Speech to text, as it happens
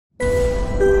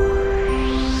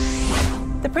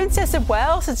The Princess of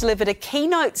Wales has delivered a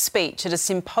keynote speech at a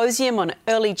symposium on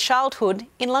early childhood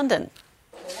in London.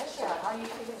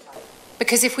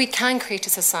 Because if we can create a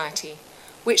society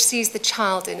which sees the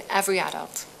child in every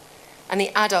adult and the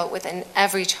adult within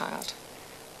every child,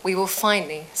 we will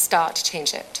finally start to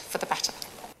change it for the better.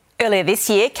 Earlier this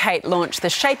year, Kate launched the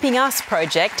Shaping Us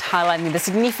project, highlighting the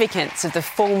significance of the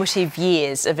formative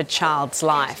years of a child's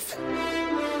life.